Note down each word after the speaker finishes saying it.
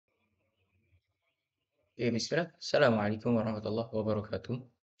Bismillah. Assalamualaikum warahmatullahi wabarakatuh.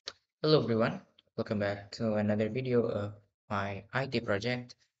 Hello everyone. Welcome back to another video of my IT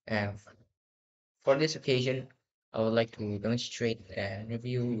project. And for this occasion, I would like to demonstrate and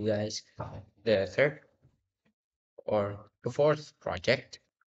review you guys the third or the fourth project.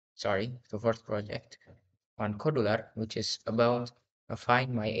 The fourth project on Kodular, which is about a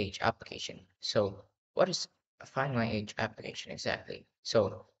Find My Age application. So, what is a Find My Age application exactly?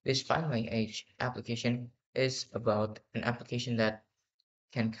 So, this Find My Age application is about an application that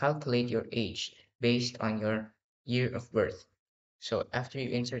can calculate your age based on your year of birth. So after you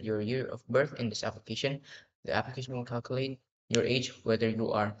insert your year of birth in this application, the application will calculate your age whether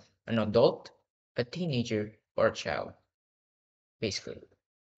you are an adult, a teenager, or a child, basically.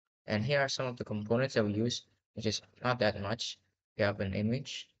 And here are some of the components that we use, which is not that much. We have an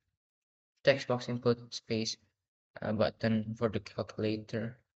image, text box input space, a button for the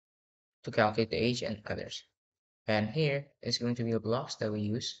calculator to calculate the age and others. And here is going to be the blocks that we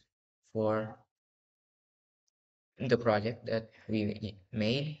use for the project that we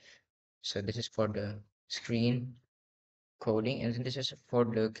made. So this is for the screen coding, and then this is for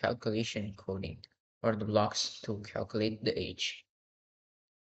the calculation coding or the blocks to calculate the age.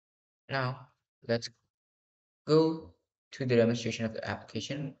 Now let's go to the demonstration of the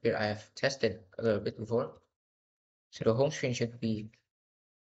application. Here I have tested a little bit before. So the home screen should be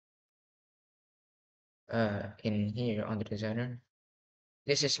in here on the designer.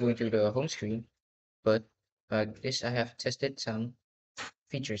 This is going to be the home screen, but this I have tested some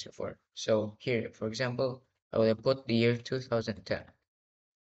features before. So here, for example, I will put the year 2010.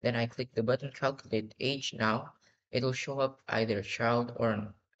 Then I click the button calculate age now. It will show up either a child or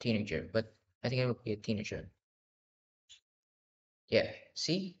a teenager, but I think it will be a teenager. Yeah,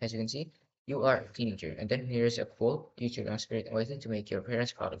 see, as you can see, you are a teenager. And then here's a quote, use your own spirit wisely to make your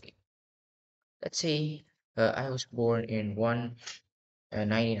parents proud of you. Let's say I was born in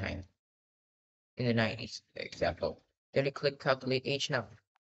 199 in the 90s, example. Then you click calculate age now.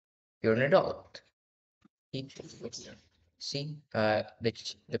 You're an adult. See,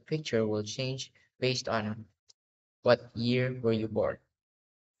 the picture will change based on what year were you born.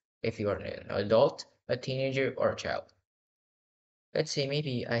 If you are an adult, a teenager, or a child. Let's say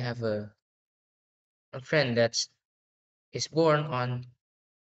maybe I have a friend that is born on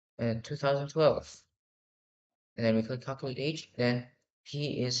 2012, and then we click calculate age, then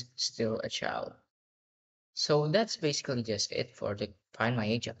he is still a child. So that's basically just it for the Find My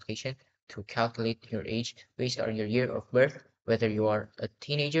Age application to calculate your age based on your year of birth, whether you are a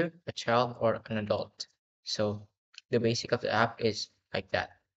teenager, a child, or an adult. So the basic of the app is like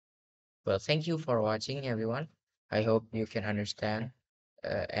that. Well, thank you for watching, everyone. I hope you can understand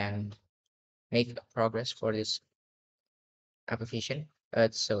and make progress for this application.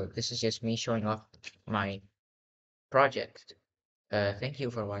 So this is just me showing off my project. Thank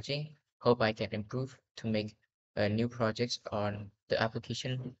you for watching. Hope I can improve to make new projects on the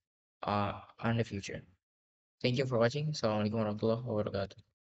application on the future. Thank you for watching. Assalamualaikum warahmatullahi wabarakatuh.